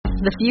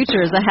The future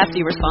is a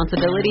hefty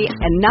responsibility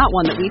and not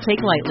one that we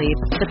take lightly.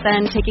 But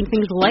then taking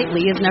things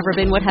lightly has never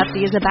been what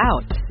Hefty is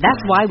about. That's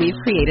why we've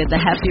created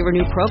the Hefty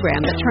Renew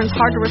program that turns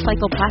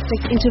hard-to-recycle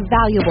plastics into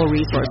valuable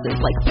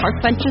resources like park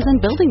benches and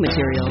building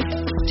materials.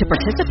 To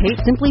participate,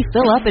 simply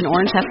fill up an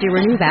orange Hefty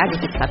Renew bag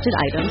with accepted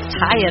items,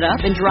 tie it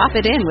up, and drop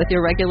it in with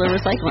your regular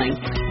recycling.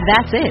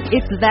 That's it.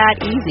 It's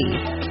that easy.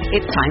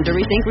 It's time to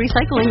rethink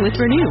recycling with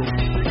Renew.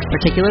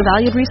 Particular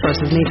valued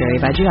resources may vary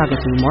by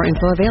geography. More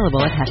info available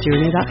at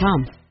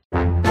heftyrenew.com.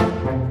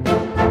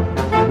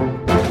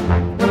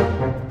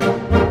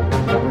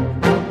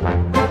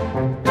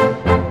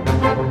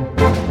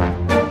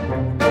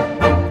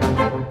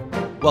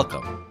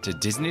 Welcome to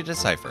Disney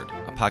Deciphered,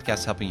 a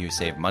podcast helping you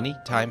save money,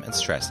 time, and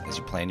stress as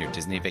you plan your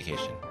Disney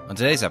vacation. On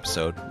today's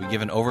episode, we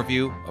give an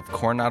overview of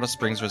Coronado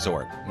Springs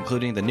Resort,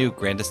 including the new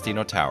Gran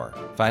Destino Tower.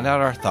 Find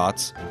out our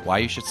thoughts, why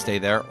you should stay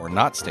there or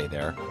not stay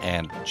there,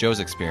 and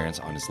Joe's experience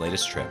on his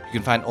latest trip. You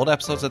can find old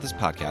episodes of this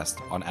podcast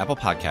on Apple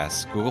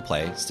Podcasts, Google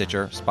Play,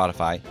 Stitcher,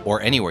 Spotify,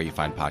 or anywhere you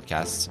find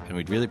podcasts, and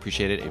we'd really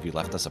appreciate it if you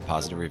left us a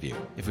positive review.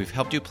 If we've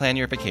helped you plan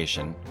your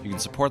vacation, you can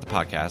support the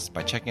podcast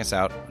by checking us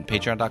out on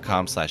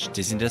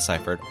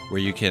patreon.com/DisneyDeciphered,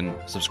 where you can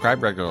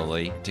subscribe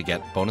regularly to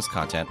get bonus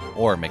content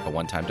or make a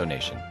one-time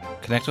donation.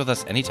 Connect with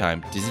us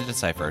anytime,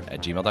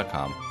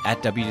 DisneyDeciphered@gmail.com,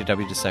 at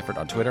WDWDeciphered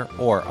on Twitter,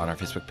 or on our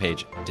Facebook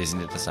page,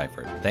 Disney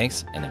Deciphered.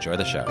 Thanks, and enjoy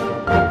the show.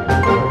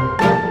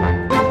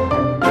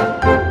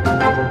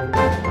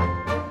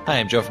 Hi,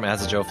 I'm Joe from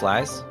As the Joe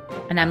Flies.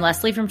 And I'm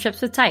Leslie from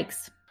Chips with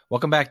Tykes.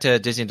 Welcome back to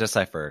Disney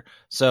Decipher.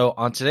 So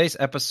on today's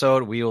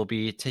episode, we will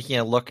be taking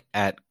a look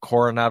at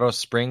Coronado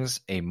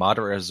Springs, a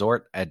moderate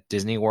resort at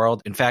Disney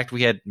World. In fact,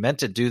 we had meant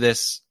to do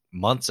this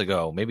months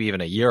ago, maybe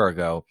even a year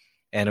ago,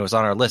 and it was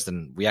on our list,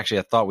 and we actually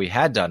had thought we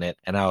had done it,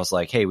 and I was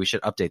like, hey, we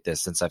should update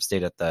this since I've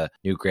stayed at the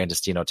new Gran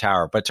Destino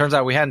Tower. But it turns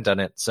out we hadn't done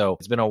it, so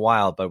it's been a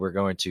while, but we're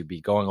going to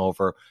be going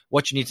over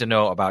what you need to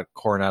know about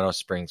Coronado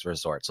Springs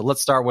Resort. So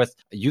let's start with,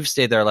 you've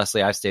stayed there,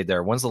 Leslie, I've stayed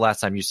there. When's the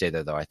last time you stayed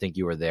there, though? I think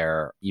you were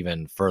there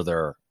even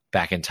further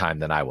back in time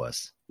than I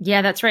was.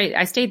 Yeah, that's right.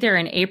 I stayed there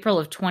in April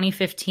of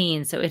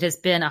 2015, so it has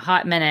been a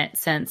hot minute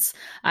since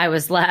I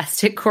was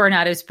last at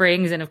Coronado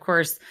Springs. And of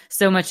course,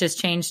 so much has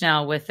changed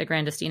now with the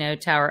Gran Destino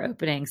Tower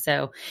opening.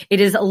 So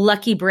it is a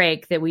lucky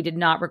break that we did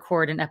not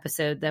record an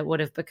episode that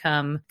would have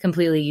become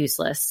completely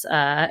useless,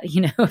 a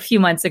few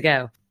months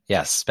ago.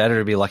 Yes, better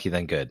to be lucky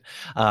than good.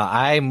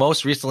 I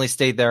most recently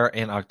stayed there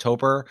in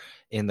October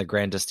in the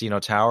Gran Destino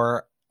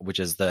Tower, which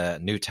is the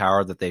new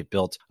tower that they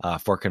built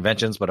for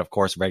conventions. But of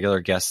course, regular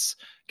guests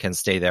can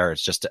stay there.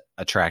 It's just to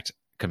attract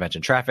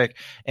convention traffic.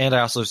 And I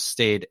also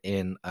stayed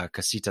in a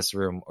Casitas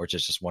room, which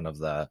is just one of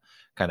the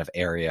kind of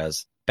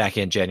areas, back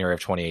in January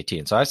of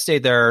 2018. So I've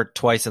stayed there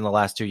twice in the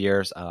last 2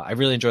 years. I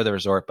really enjoy the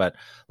resort, but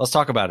let's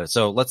talk about it.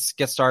 So let's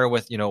get started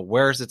with,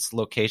 where's its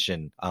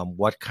location?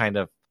 What kind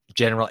of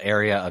general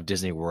area of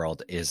Disney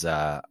World is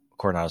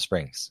Coronado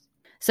Springs?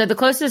 So the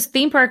closest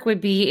theme park would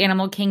be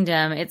Animal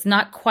Kingdom. It's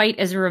not quite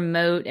as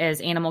remote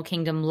as Animal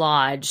Kingdom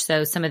Lodge.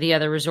 So some of the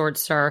other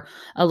resorts are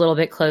a little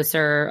bit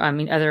closer.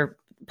 Other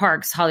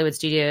parks, Hollywood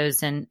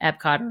Studios and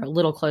Epcot, are a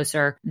little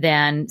closer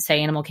than,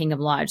 say, Animal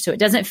Kingdom Lodge. So it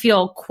doesn't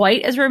feel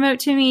quite as remote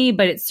to me,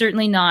 but it's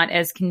certainly not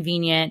as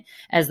convenient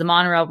as the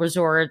monorail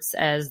resorts,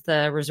 as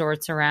the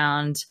resorts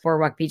around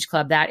Boardwalk Beach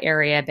Club, that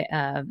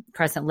area,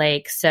 Crescent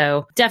Lake.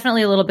 So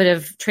definitely a little bit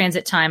of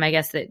transit time, I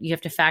guess, that you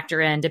have to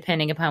factor in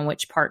depending upon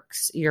which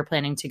parks you're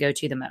planning to go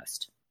to the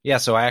most. Yeah,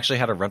 so I actually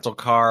had a rental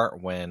car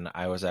when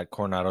I was at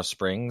Coronado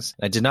Springs.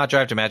 I did not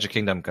drive to Magic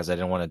Kingdom because I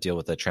didn't want to deal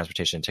with the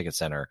transportation and ticket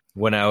center.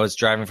 When I was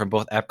driving from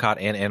both Epcot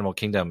and Animal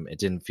Kingdom, it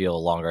didn't feel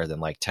longer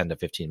than like 10 to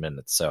 15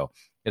 minutes. So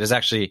it is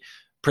actually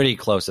pretty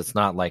close. It's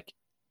not like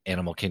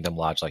Animal Kingdom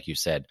Lodge, like you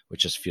said,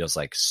 which just feels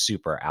like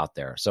super out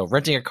there. So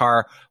renting a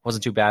car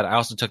wasn't too bad. I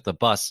also took the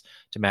bus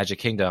to Magic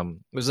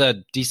Kingdom. It was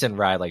a decent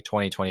ride, like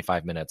 20,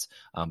 25 minutes,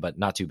 but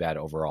not too bad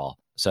overall.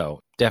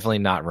 So definitely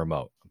not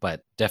remote,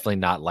 but definitely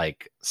not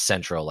like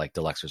central, like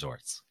deluxe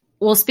resorts.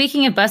 Well,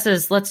 speaking of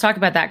buses, let's talk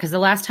about that, because the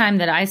last time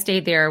that I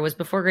stayed there was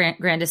before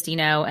Gran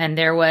Destino, and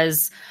there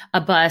was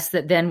a bus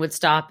that then would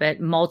stop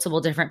at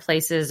multiple different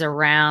places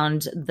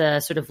around the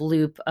sort of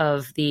loop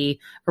of the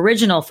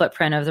original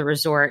footprint of the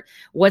resort.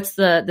 What's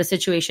the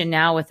situation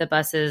now with the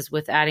buses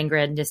with adding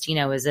Gran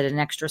Destino? Is it an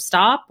extra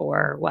stop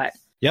or what?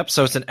 Yep.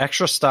 So it's an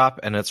extra stop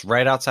and it's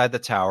right outside the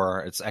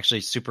tower. It's actually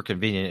super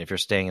convenient if you're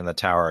staying in the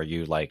tower.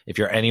 If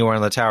you're anywhere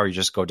in the tower, you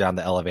just go down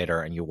the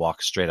elevator and you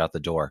walk straight out the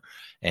door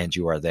and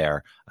you are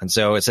there. And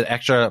so it's an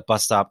extra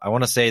bus stop. I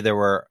want to say there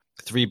were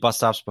 3 bus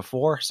stops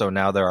before, so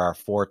now there are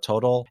 4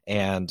 total.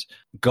 And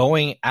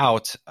going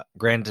out,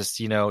 Gran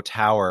Destino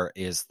Tower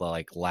is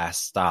the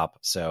last stop.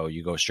 So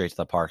you go straight to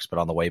the parks, but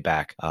on the way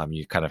back,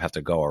 you kind of have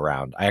to go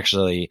around. I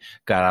actually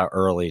got out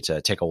early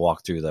to take a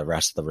walk through the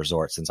rest of the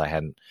resort since I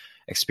hadn't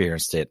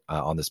experienced it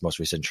on this most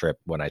recent trip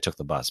when I took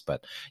the bus.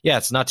 But yeah,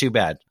 it's not too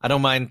bad. I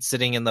don't mind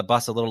sitting in the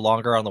bus a little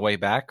longer on the way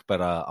back, but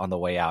on the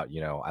way out,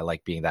 I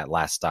like being that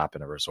last stop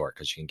in a resort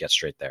because you can get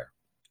straight there.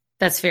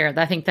 That's fair.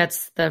 I think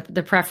that's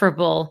the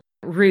preferable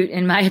route,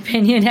 in my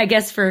opinion. I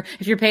guess for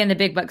if you're paying the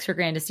big bucks for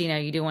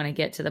Grandestino, you do want to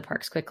get to the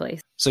parks quickly.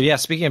 So yeah,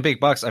 speaking of big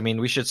bucks, I mean,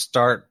 we should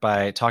start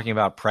by talking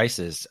about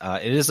prices.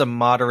 It is a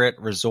moderate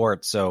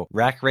resort, so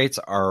rack rates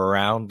are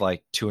around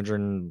like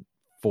 $240,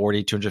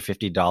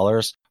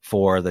 $250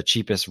 for the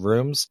cheapest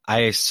rooms.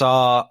 I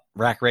saw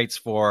rack rates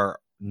for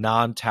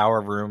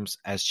non-tower rooms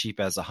as cheap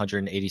as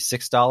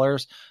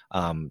 $186.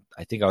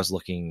 I think I was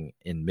looking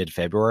in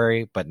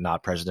mid-February, but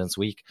not President's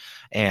Week.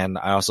 And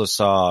I also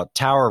saw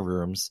tower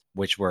rooms,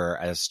 which were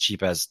as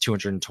cheap as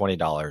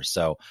 $220.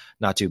 So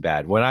not too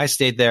bad. When I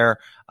stayed there,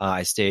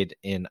 I stayed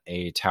in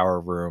a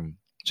tower room,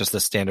 just the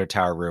standard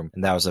tower room,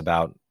 and that was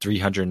about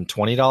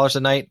 $320 a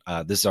night.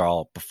 These are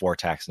all before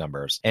tax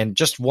numbers. And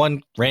just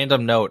one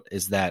random note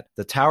is that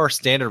the tower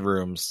standard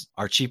rooms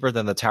are cheaper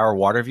than the tower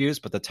water views,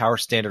 but the tower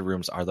standard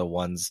rooms are the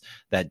ones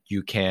that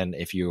you can,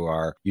 if you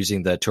are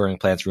using the Touring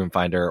Plans room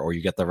finder or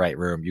you get the right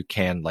room, you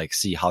can like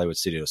see Hollywood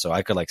Studios. So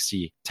I could like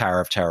see Tower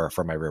of Terror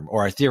from my room,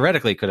 or I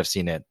theoretically could have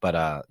seen it,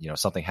 but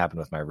something happened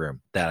with my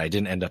room that I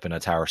didn't end up in a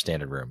tower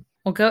standard room.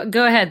 Well,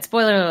 go ahead.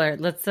 Spoiler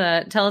alert. Let's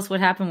tell us what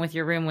happened with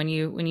your room when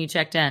you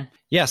checked in.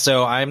 Yeah,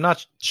 so I'm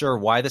not sure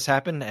why this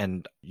happened,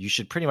 and you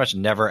should pretty much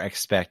never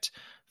expect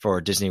for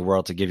Disney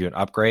World to give you an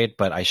upgrade,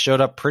 but I showed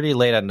up pretty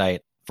late at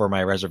night for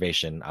my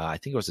reservation. I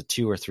think it was a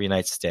 2 or 3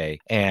 night stay,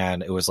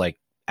 and it was like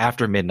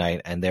after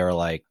midnight, and they were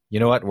like,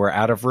 you know what, we're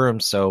out of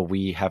rooms, so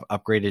we have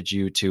upgraded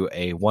you to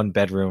a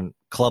 1-bedroom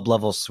club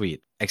level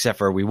suite, except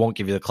for we won't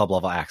give you the club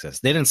level access.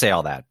 They didn't say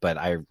all that, but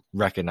I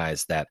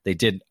recognize that they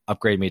did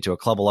upgrade me to a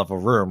club level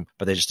room,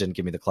 but they just didn't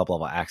give me the club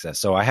level access.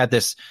 So I had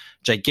this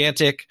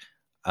gigantic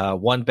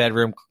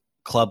 1-bedroom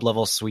club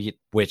level suite,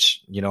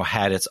 which,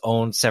 had its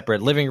own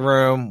separate living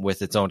room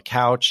with its own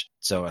couch.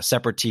 So a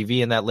separate TV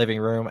in that living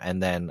room,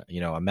 and then,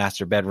 a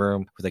master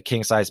bedroom with a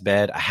king size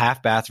bed, a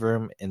half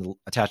bathroom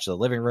attached to the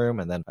living room,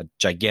 and then a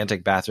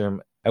gigantic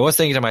bathroom. I was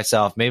thinking to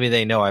myself, maybe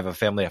they know I have a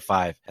family of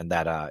 5 and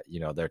that,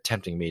 they're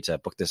tempting me to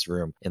book this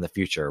room in the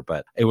future.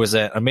 But it was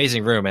an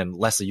amazing room. And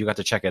Leslie, you got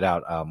to check it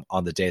out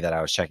on the day that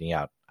I was checking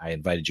out. I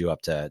invited you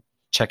up to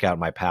check out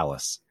my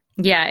palace.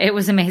 Yeah, it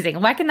was amazing.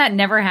 Why can that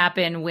never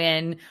happen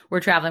when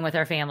we're traveling with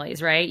our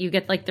families, right? You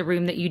get like the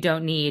room that you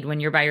don't need when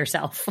you're by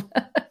yourself.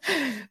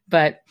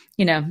 But,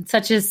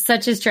 such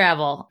is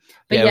travel.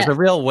 But yeah, it was a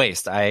real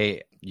waste.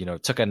 I,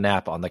 took a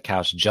nap on the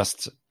couch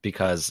just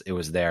because it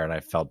was there and I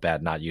felt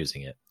bad not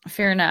using it.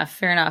 Fair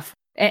enough.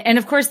 And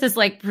of course, this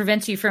like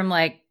prevents you from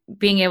like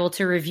being able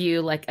to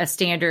review like a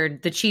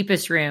standard, the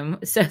cheapest room,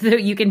 so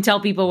that you can tell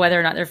people whether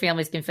or not their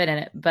families can fit in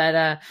it.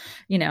 But,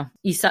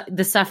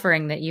 the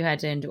suffering that you had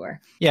to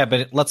endure. Yeah,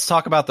 but let's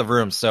talk about the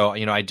rooms. So,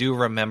 I do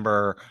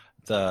remember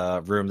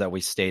the room that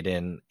we stayed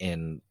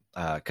in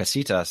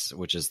Casitas,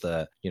 which is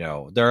there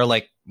are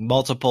like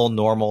multiple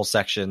normal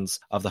sections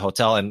of the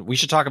hotel. And we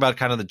should talk about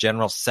kind of the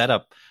general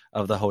setup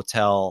of the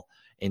hotel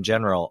in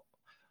general.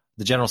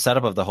 The general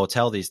setup of the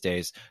hotel these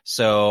days.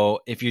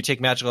 So if you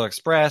take Magical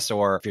Express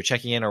or if you're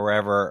checking in or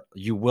wherever,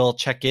 you will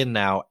check in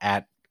now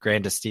at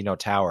Grandestino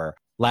Tower.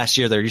 Last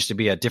year, there used to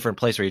be a different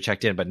place where you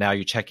checked in, but now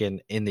you check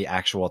in the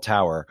actual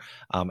tower.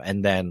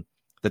 And then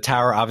the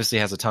tower obviously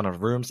has a ton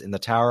of rooms in the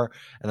tower.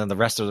 And then the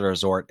rest of the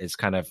resort is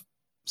kind of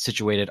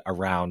situated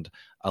around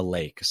a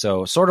lake.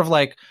 So sort of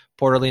like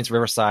Port Orleans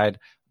Riverside,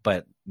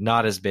 but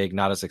not as big,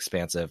 not as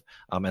expansive.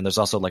 And there's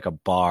also like a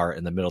bar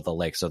in the middle of the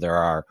lake. So there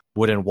are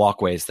wooden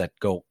walkways that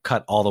go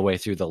cut all the way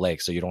through the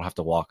lake. So you don't have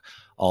to walk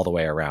all the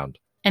way around.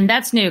 And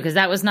that's new because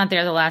that was not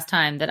there the last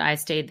time that I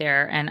stayed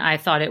there. And I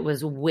thought it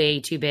was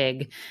way too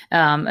big,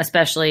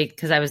 especially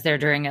because I was there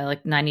during a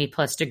like 90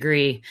 plus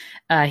degree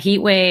heat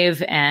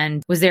wave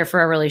and was there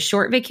for a really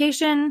short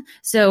vacation.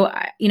 So,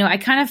 I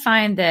kind of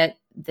find that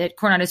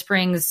Coronado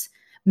Springs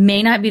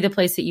may not be the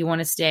place that you want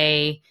to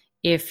stay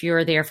if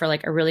you're there for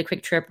like a really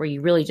quick trip where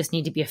you really just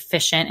need to be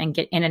efficient and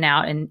get in and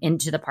out and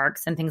into the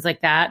parks and things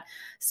like that.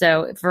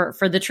 So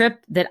for the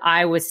trip that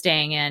I was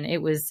staying in, it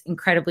was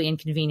incredibly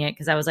inconvenient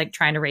because I was like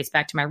trying to race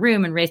back to my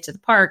room and race to the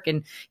park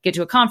and get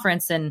to a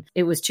conference, and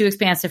it was too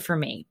expansive for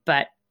me.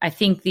 But I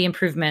think the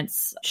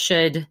improvements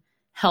should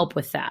help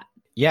with that.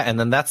 Yeah, and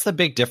then that's the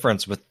big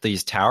difference with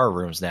these tower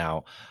rooms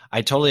now.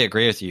 I totally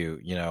agree with you.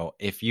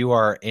 If you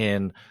are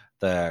in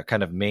the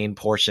kind of main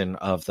portion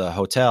of the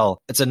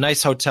hotel, it's a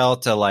nice hotel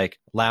to like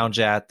lounge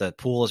at. The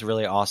pool is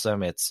really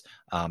awesome. It's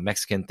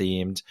Mexican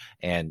themed.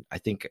 And I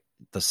think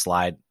the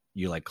slide,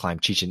 you like climb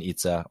Chichen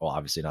Itza. Well,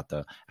 obviously not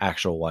the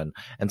actual one.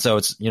 And so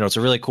it's, it's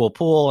a really cool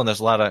pool and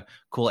there's a lot of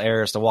cool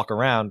areas to walk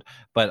around.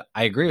 But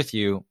I agree with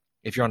you.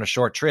 If you're on a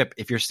short trip,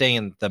 if you're staying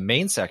in the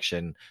main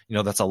section,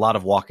 that's a lot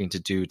of walking to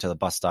do to the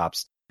bus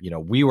stops.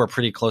 We were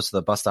pretty close to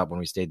the bus stop when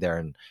we stayed there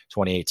in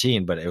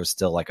 2018, but it was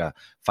still like a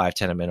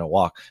 5-10 minute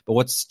walk. But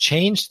what's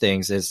changed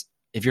things is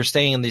if you're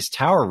staying in these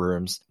tower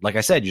rooms, like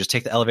I said, you just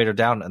take the elevator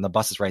down and the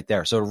bus is right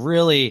there. So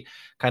really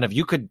kind of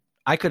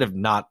I could have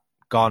not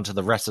gone to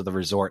the rest of the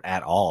resort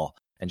at all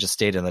and just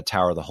stayed in the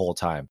tower the whole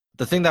time.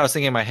 The thing that I was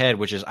thinking in my head,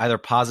 which is either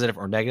positive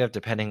or negative,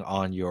 depending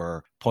on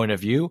your point of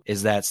view,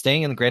 is that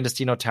staying in the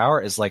Grandestino Tower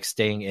is like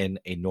staying in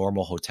a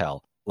normal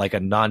hotel. like a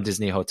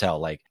non-Disney hotel.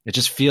 Like it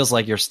just feels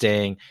like you're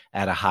staying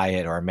at a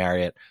Hyatt or a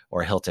Marriott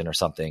or a Hilton or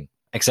something.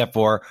 Except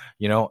for,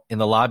 in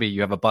the lobby,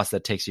 you have a bus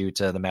that takes you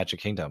to the Magic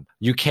Kingdom.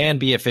 You can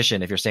be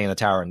efficient if you're staying in the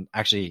tower. And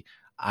actually,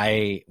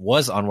 I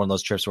was on one of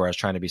those trips where I was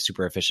trying to be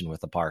super efficient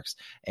with the parks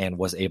and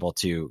was able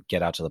to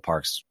get out to the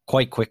parks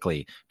quite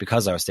quickly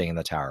because I was staying in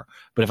the tower.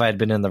 But if I had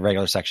been in the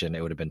regular section,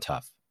 it would have been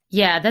tough.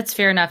 Yeah, that's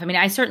fair enough. I mean,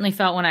 I certainly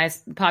felt when I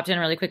popped in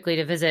really quickly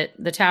to visit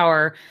the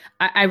tower,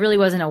 I really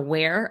wasn't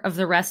aware of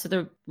the rest of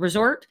the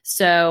resort.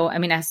 So, I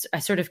mean, I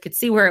sort of could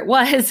see where it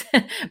was,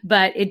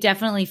 but it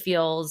definitely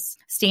feels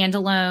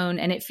standalone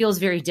and it feels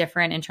very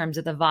different in terms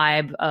of the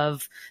vibe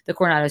of the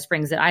Coronado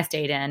Springs that I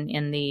stayed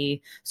in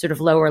the sort of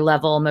lower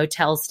level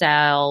motel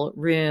style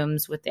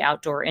rooms with the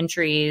outdoor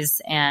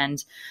entries.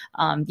 And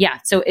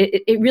so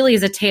it really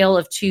is a tale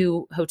of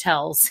two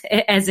hotels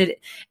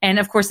and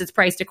of course it's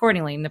priced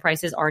accordingly and the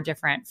prices are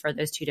different for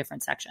those two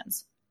different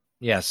sections.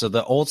 Yeah, so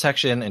the old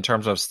section in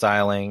terms of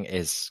styling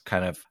is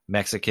kind of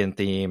Mexican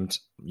themed,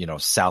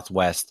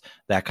 Southwest,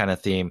 that kind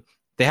of theme.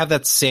 They have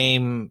that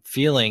same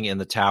feeling in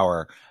the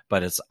tower,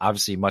 but it's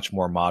obviously much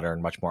more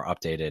modern, much more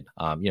updated.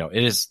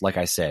 It is, like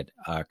I said,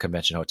 a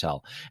convention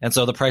hotel. And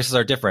so the prices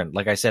are different.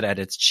 Like I said, at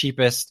its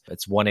cheapest,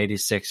 it's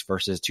 $186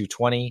 versus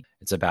 $220.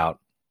 It's about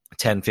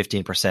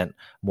 10-15%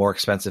 more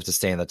expensive to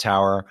stay in the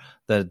tower.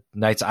 The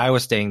nights I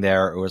was staying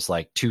there, it was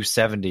like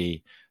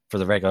 $270 for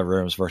the regular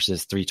rooms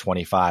versus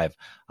 $325.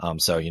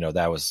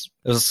 It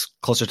was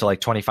closer to like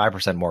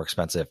 25% more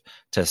expensive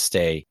to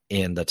stay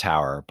in the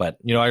tower. But,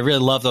 I really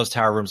love those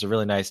tower rooms. They're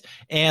really nice.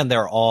 And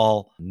they're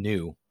all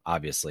new,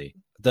 obviously.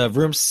 The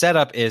room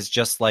setup is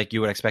just like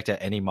you would expect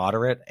at any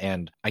moderate.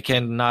 And I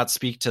cannot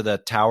speak to the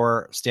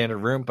tower standard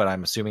room, but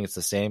I'm assuming it's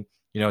the same.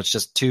 It's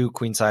just 2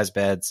 queen size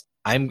beds.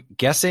 I'm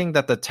guessing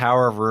that the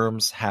tower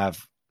rooms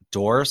have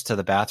doors to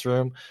the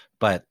bathroom,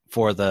 but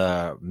for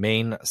the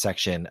main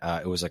section,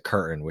 it was a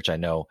curtain, which I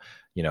know,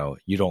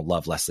 you don't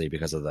love, Leslie,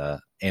 because of the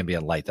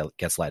ambient light that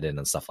gets let in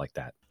and stuff like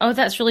that. Oh,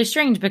 that's really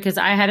strange because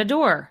I had a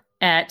door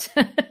at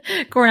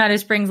Coronado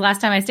Springs last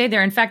time I stayed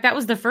there. In fact, that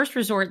was the first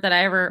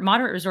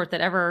moderate resort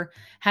that ever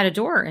had a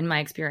door in my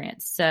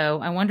experience. So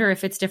I wonder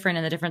if it's different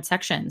in the different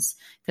sections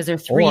because there are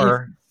 3.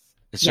 Or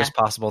it's just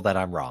possible that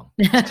I'm wrong.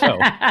 So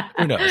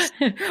who knows?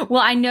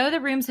 Well, I know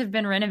the rooms have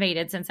been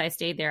renovated since I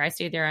stayed there. I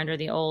stayed there under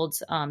the old,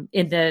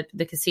 in the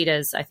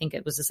casitas. I think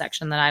it was the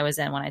section that I was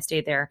in when I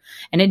stayed there.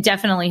 And it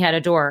definitely had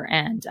a door.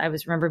 And I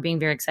remember being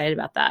very excited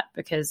about that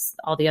because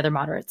all the other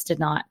moderates did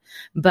not.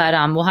 But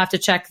we'll have to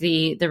check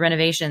the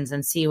renovations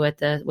and see what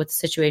the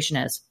situation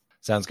is.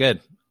 Sounds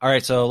good. All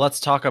right. So let's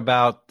talk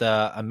about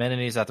the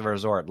amenities at the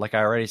resort. Like I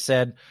already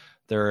said,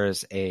 there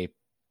is a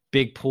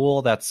big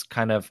pool that's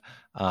kind of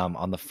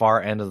on the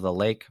far end of the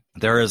lake.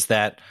 There is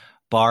that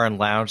bar and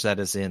lounge that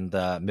is in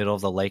the middle of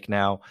the lake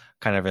now,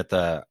 kind of at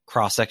the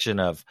cross section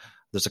of,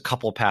 there's a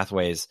couple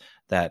pathways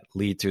that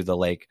lead through the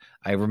lake.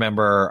 I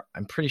remember,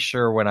 I'm pretty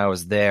sure when I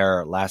was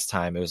there last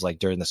time, it was like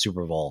during the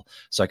Super Bowl.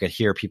 So I could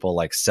hear people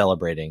like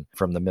celebrating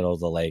from the middle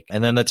of the lake.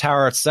 And then the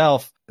tower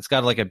itself, it's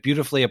got like a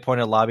beautifully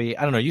appointed lobby.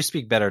 I don't know, you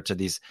speak better to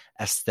these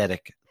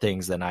aesthetic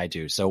things than I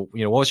do. So,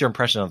 what was your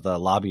impression of the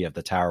lobby of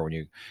the tower when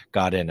you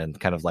got in and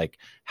kind of like,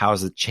 how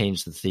has it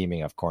changed the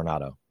theming of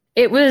Coronado?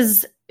 It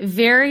was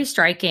very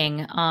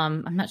striking.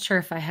 I'm not sure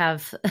if I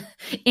have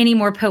any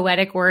more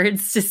poetic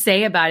words to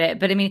say about it,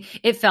 but I mean,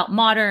 it felt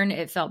modern,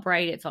 it felt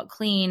bright, it felt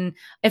clean.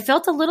 It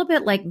felt a little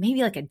bit like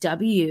maybe like a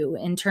W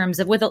in terms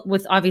of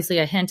with obviously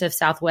a hint of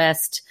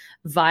Southwest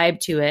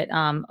vibe to it.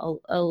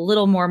 A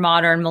little more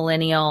modern,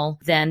 millennial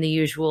than the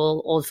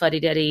usual old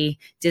fuddy-duddy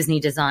Disney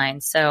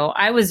design. So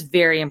I was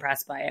very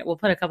impressed by it. We'll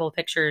put a couple of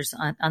pictures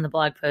on the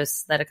blog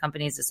posts that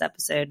accompanies this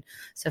episode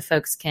so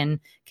folks can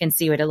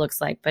see what it looks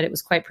like, but it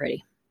was quite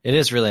pretty. It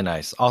is really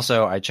nice.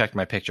 Also, I checked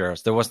my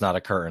pictures. There was not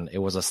a curtain. It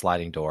was a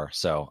sliding door.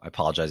 So I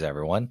apologize,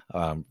 everyone,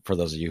 for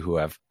those of you who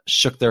have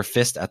shook their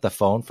fist at the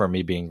phone for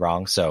me being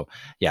wrong. So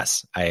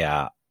yes,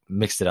 I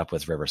mixed it up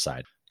with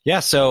Riverside.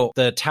 Yeah, so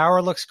the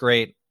tower looks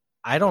great.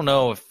 I don't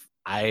know if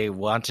I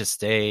want to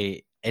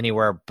stay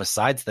anywhere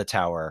besides the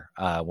tower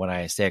when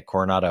I stay at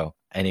Coronado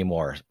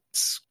anymore.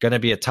 It's going to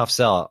be a tough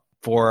sell.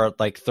 For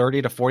like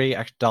 $30 to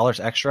 $40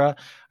 extra,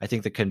 I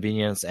think the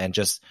convenience and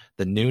just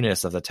the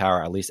newness of the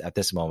tower, at least at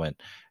this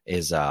moment,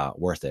 is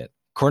worth it.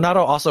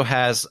 Coronado also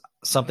has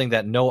something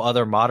that no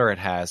other moderate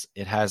has.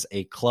 It has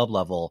a club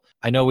level.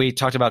 I know we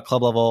talked about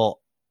club level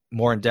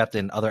more in depth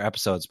in other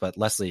episodes, but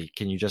Leslie,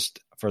 can you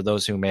just, for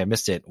those who may have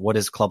missed it, what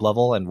is club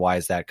level and why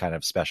is that kind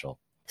of special?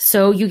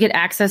 So you get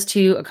access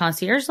to a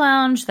concierge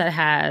lounge that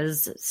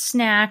has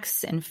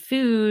snacks and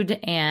food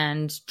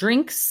and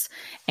drinks.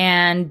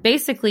 And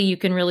basically you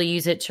can really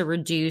use it to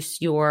reduce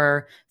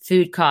your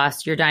food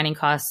costs, your dining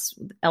costs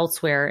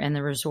elsewhere in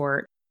the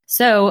resort.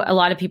 So a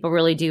lot of people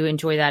really do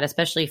enjoy that,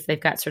 especially if they've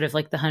got sort of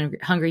like the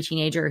hungry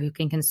teenager who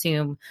can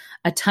consume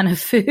a ton of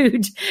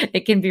food.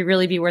 It can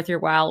really be worth your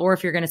while. Or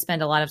if you're going to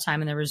spend a lot of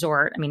time in the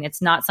resort. I mean, it's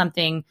not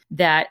something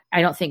that I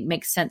don't think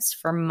makes sense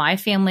for my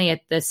family at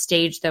the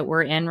stage that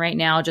we're in right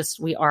now. Just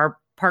we are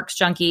parks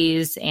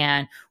junkies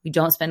and we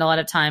don't spend a lot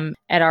of time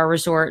at our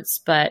resorts,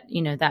 but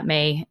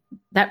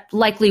that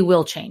likely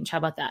will change. How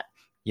about that?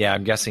 Yeah,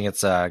 I'm guessing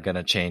it's going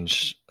to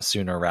change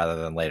sooner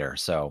rather than later.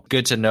 So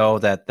good to know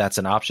that that's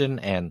an option.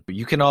 And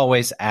you can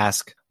always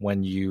ask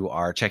when you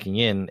are checking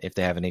in if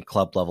they have any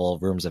club level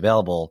rooms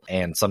available.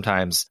 And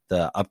sometimes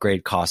the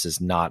upgrade cost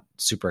is not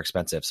super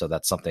expensive. So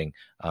that's something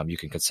you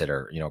can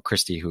consider.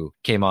 Christy, who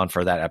came on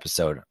for that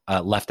episode,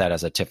 left that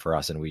as a tip for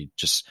us. And we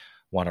just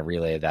want to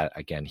relay that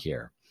again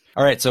here.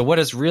 All right. So what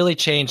has really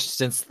changed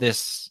since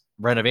this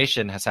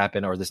renovation has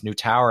happened or this new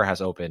tower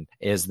has opened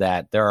is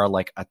that there are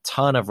like a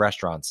ton of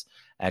restaurants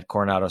at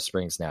Coronado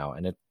Springs now.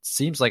 And it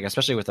seems like,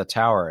 especially with a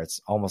tower, it's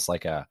almost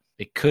like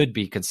it could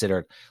be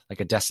considered like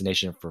a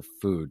destination for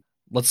food.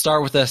 Let's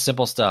start with the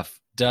simple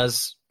stuff.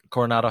 Does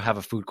Coronado have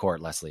a food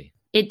court, Leslie?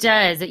 It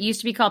does. It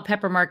used to be called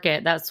Pepper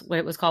Market. That's what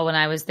it was called when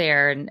I was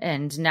there.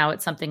 And now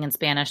it's something in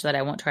Spanish that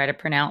I won't try to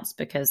pronounce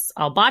because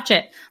I'll botch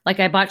it like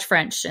I botched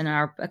French in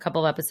a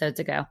couple of episodes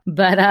ago.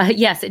 But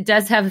yes, it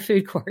does have a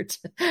food court.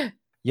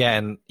 Yeah.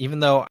 And even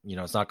though,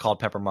 it's not called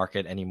Pepper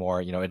Market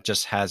anymore, it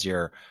just has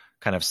your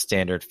kind of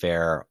standard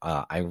fare.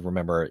 I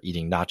remember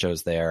eating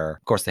nachos there.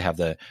 Of course, they have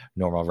the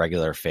normal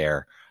regular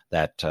fare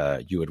that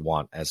you would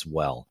want as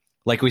well.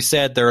 Like we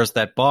said, there is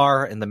that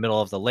bar in the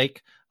middle of the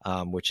lake,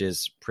 which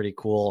is pretty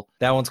cool.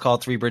 That one's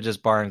called Three Bridges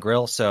Bar and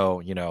Grill.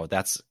 So,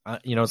 that's,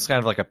 it's kind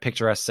of like a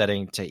picturesque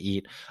setting to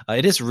eat.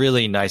 It is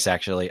really nice,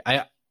 actually.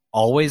 I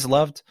always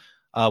loved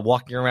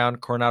walking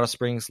around Coronado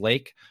Springs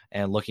Lake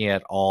and looking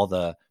at all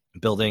the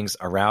buildings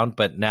around,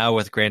 but now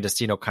with Gran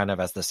Destino kind of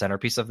as the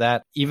centerpiece of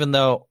that, even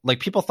though like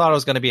people thought it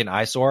was going to be an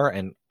eyesore,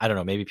 and I don't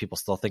know, maybe people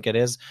still think it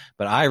is,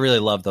 but I really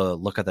love the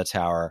look of the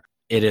tower.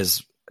 It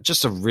is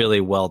just a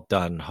really well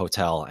done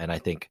hotel, and I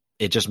think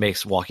it just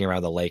makes walking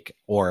around the lake,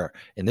 or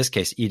in this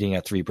case, eating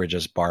at Three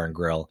Bridges Bar and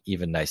Grill,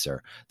 even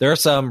nicer. There are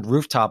some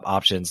rooftop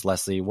options,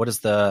 Leslie. What is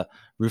the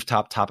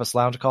rooftop tapas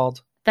lounge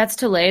called? That's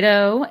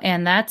Toledo,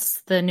 and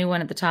that's the new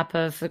one at the top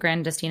of the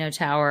Gran Destino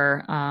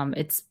Tower.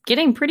 It's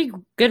getting pretty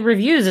good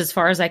reviews as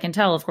far as I can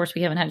tell. Of course,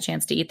 we haven't had a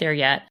chance to eat there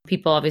yet.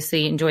 People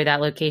obviously enjoy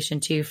that location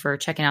too for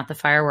checking out the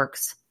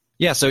fireworks.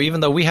 Yeah, so even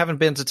though we haven't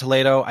been to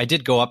Toledo, I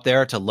did go up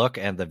there to look,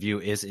 and the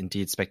view is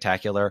indeed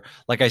spectacular.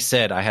 Like I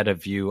said, I had a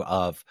view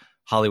of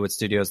Hollywood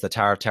Studios, the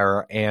Tower of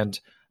Terror, and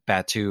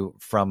Batu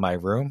from my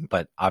room,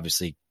 but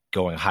obviously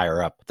going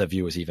higher up, the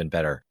view is even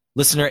better.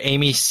 Listener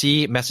Amy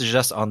C. messaged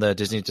us on the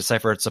Disney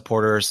Deciphered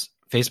supporters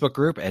Facebook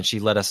group, and she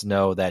let us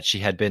know that she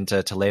had been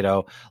to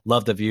Toledo,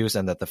 loved the views,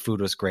 and that the food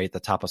was great. The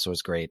tapas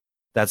was great.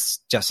 That's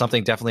just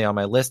something definitely on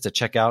my list to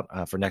check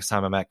out for next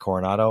time I'm at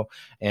Coronado.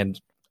 And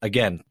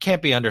again,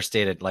 can't be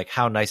understated like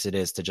how nice it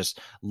is to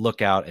just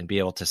look out and be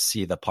able to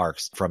see the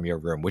parks from your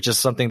room, which is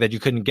something that you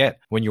couldn't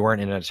get when you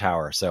weren't in a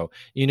tower. So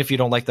even if you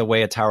don't like the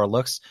way a tower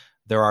looks,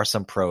 there are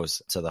some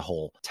pros to the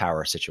whole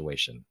tower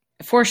situation.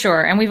 For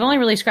sure. And we've only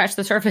really scratched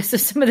the surface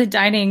of some of the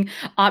dining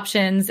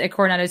options at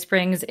Coronado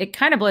Springs. It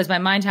kind of blows my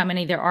mind how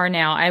many there are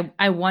now.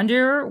 I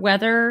wonder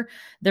whether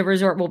the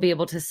resort will be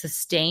able to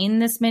sustain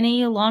this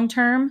many long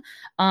term.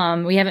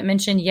 We haven't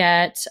mentioned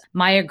yet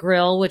Maya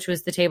Grill, which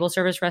was the table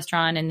service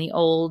restaurant in the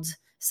old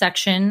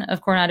section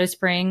of Coronado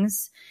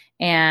Springs.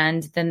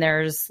 And then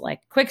there's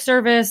like quick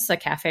service, a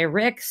Cafe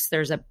Rick's.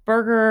 There's a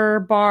burger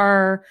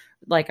bar,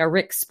 like a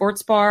Rick's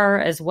sports bar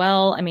as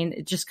well. I mean,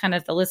 it just kind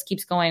of, the list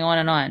keeps going on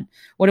and on.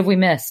 What have we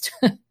missed?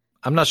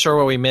 I'm not sure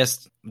what we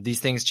missed. These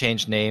things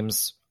change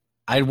names.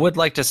 I would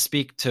like to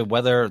speak to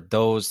whether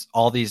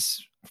all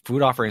these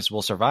food offerings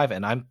will survive.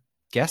 And I'm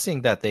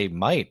guessing that they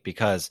might,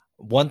 because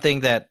one thing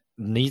that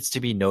needs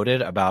to be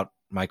noted about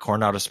my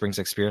Coronado Springs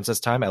experience this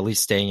time, at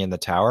least staying in the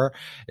tower,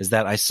 is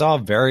that I saw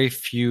very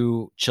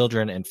few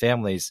children and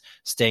families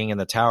staying in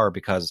the tower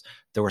because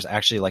there was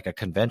actually like a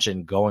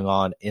convention going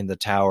on in the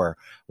tower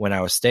when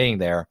I was staying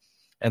there.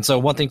 And so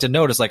one thing to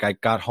note is like I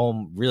got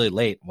home really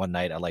late one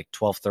night at like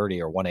 12:30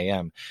 or 1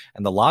 a.m.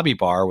 and the lobby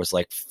bar was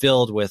like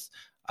filled with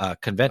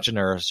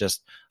conventioners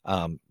just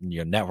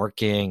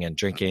networking and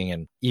drinking.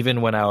 And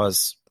even when I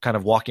was kind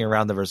of walking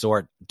around the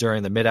resort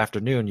during the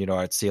mid-afternoon,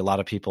 I'd see a lot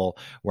of people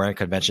wearing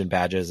convention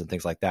badges and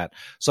things like that.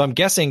 So I'm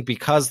guessing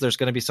because there's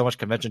going to be so much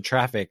convention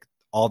traffic,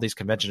 all these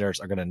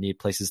conventioners are going to need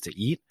places to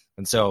eat.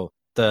 And so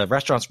the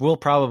restaurants will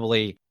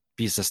probably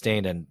be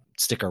sustained and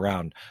stick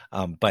around.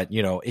 But,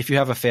 if you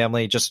have a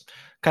family, just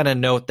kind of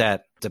note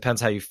that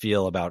depends how you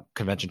feel about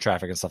convention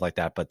traffic and stuff like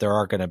that. But there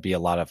are going to be a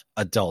lot of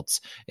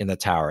adults in the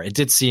tower. It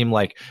did seem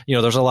like,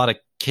 there's a lot of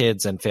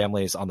kids and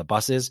families on the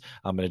buses.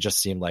 And it just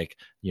seemed like,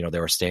 they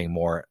were staying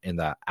more in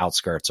the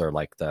outskirts or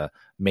like the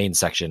main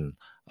section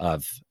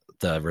of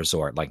the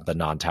resort, like the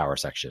non-tower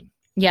section.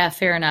 Yeah,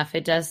 fair enough.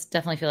 It does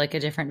definitely feel like a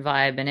different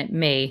vibe,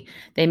 and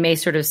they may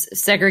sort of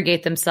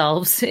segregate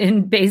themselves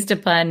based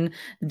upon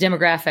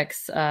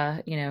demographics,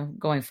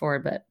 going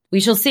forward. But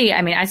we shall see.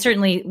 I mean, I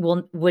certainly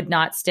would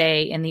not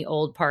stay in the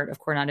old part of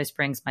Coronado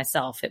Springs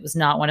myself. It was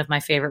not one of my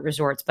favorite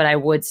resorts, but I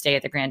would stay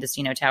at the Gran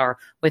Destino Tower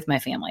with my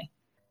family.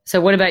 So,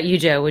 what about you,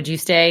 Joe? Would you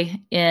stay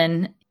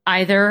in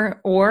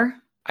either or?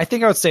 I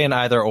think I would stay in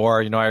either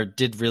or. I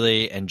did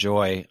really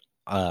enjoy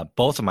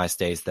both of my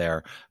stays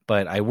there,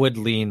 but I would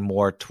lean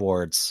more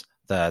towards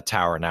the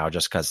tower now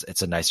just because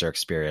it's a nicer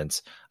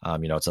experience.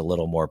 It's a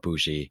little more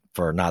bougie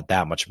for not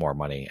that much more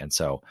money. And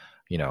so,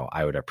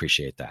 I would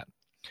appreciate that.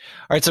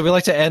 All right. So we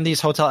like to end these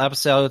hotel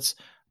episodes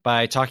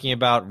by talking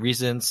about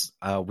reasons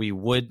we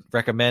would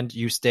recommend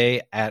you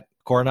stay at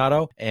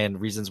Coronado and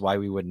reasons why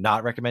we would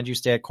not recommend you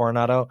stay at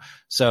Coronado.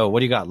 So what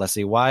do you got,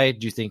 Leslie? Why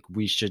do you think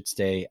we should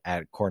stay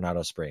at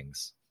Coronado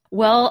Springs?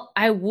 Well,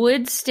 I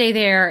would stay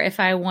there if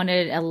I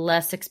wanted a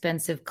less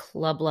expensive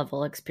club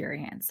level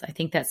experience. I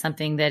think that's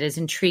something that is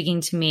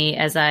intriguing to me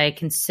as I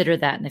consider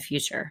that in the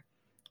future.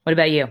 What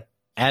about you?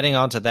 Adding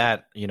on to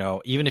that,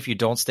 even if you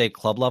don't stay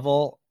club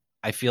level,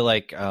 I feel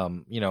like,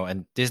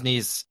 and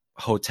Disney's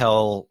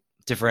hotel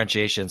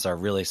differentiations are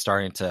really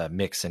starting to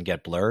mix and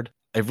get blurred.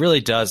 It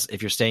really does,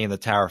 if you're staying in the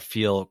tower,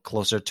 feel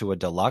closer to a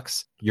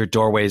deluxe. Your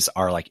doorways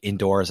are like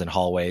indoors and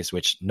hallways,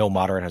 which no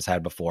moderate has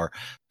had before.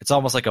 It's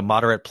almost like a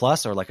moderate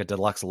plus or like a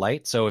deluxe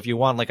light. So if you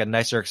want like a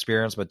nicer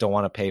experience but don't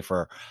want to pay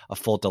for a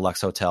full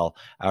deluxe hotel,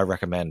 I would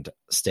recommend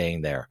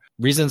staying there.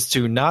 Reasons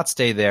to not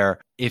stay there: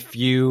 if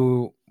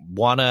you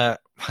want to,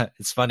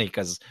 it's funny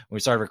because when we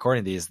started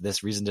recording these,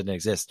 this reason didn't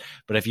exist.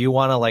 But if you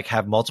want to like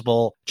have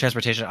multiple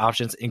transportation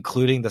options,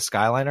 including the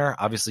Skyliner,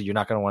 obviously you're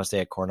not going to want to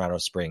stay at Coronado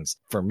Springs.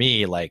 For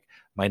me, like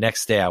my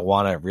next day, I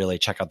want to really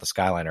check out the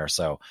Skyliner.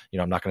 So,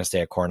 I'm not going to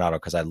stay at Coronado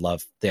because I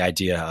love the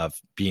idea of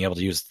being able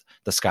to use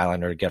the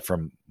Skyliner to get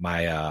from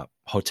my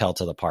hotel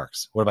to the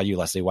parks. What about you,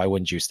 Leslie? Why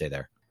wouldn't you stay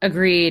there?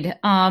 Agreed.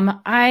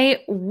 I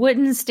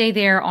wouldn't stay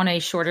there on a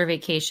shorter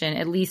vacation,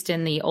 at least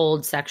in the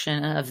old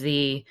section of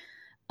the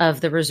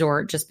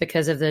resort, just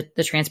because of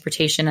the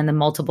transportation and the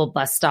multiple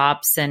bus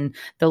stops and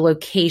the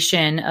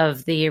location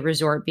of the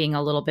resort being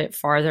a little bit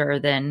farther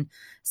than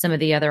some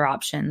of the other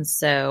options.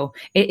 So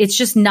it's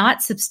just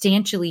not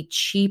substantially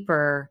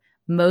cheaper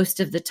most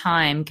of the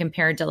time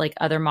compared to like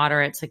other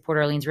moderates like Port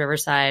Orleans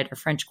Riverside or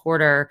French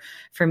Quarter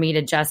for me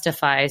to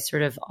justify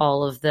sort of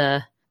all of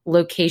the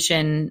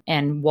location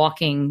and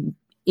walking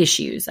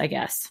issues, I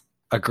guess.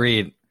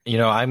 Agreed.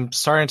 I'm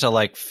starting to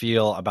like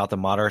feel about the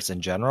moderates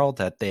in general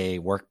that they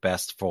work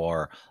best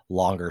for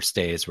longer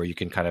stays where you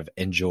can kind of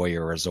enjoy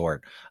your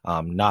resort,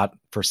 not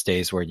for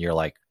stays where you're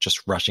like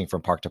just rushing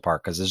from park to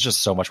park because there's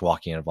just so much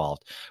walking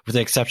involved. With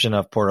the exception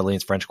of Port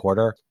Orleans French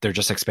Quarter, they're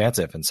just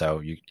expansive, and so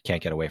you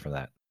can't get away from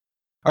that.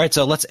 All right,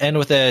 so let's end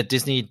with a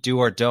Disney do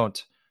or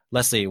don't.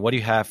 Leslie, what do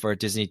you have for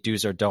Disney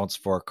do's or don'ts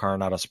for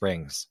Coronado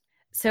Springs?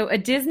 So a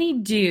Disney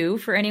do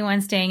for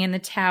anyone staying in the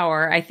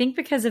tower. I think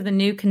because of the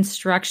new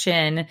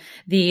construction,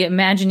 the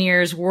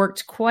Imagineers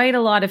worked quite a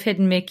lot of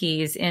hidden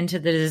Mickeys into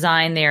the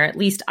design there. At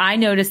least I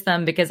noticed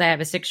them because I have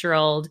a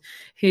 6-year-old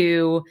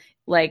who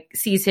like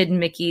sees hidden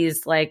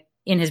Mickeys like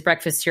in his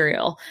breakfast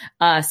cereal.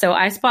 So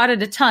I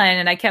spotted a ton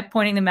and I kept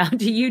pointing them out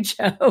to you,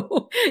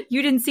 Joe.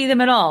 You didn't see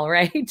them at all,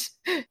 right?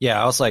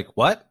 Yeah, I was like,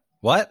 what?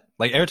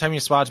 Like every time you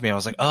spotted me, I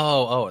was like,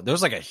 oh, there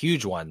was like a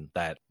huge one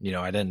that,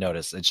 I didn't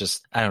notice. It's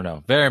just, I don't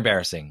know, very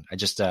embarrassing. I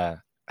just have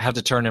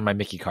to turn in my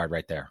Mickey card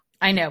right there.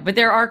 I know, but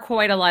there are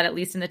quite a lot, at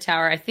least in the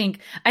tower. I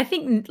think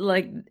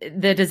like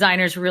the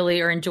designers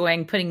really are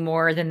enjoying putting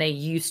more than they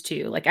used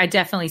to. Like I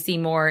definitely see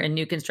more in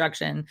new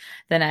construction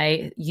than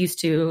I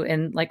used to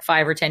in like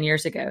 5 or 10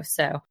 years ago.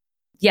 So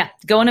yeah,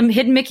 go on a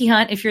hidden Mickey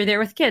hunt if you're there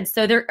with kids.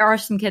 So there are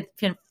some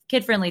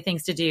kid-friendly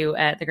things to do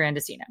at the Grand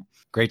Destino.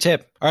 Great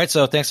tip. All right,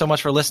 so thanks so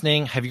much for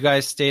listening. Have you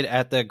guys stayed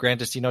at the Grand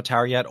Destino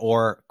Tower yet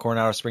or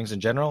Coronado Springs in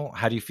general?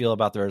 How do you feel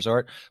about the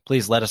resort?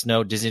 Please let us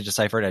know,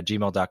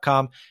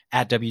 DisneyDeciphered@gmail.com,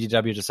 at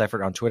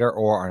WDWDeciphered on Twitter,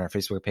 or on our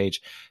Facebook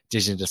page,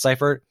 Disney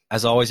Deciphered.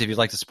 As always, if you'd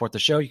like to support the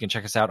show, you can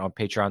check us out on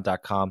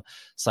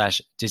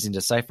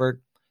patreon.com/DisneyDeciphered.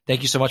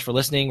 Thank you so much for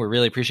listening. We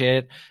really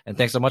appreciate it. And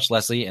thanks so much,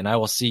 Leslie. And I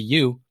will see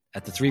you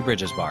at the Three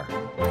Bridges Bar.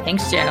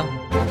 Thanks,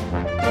 Joe.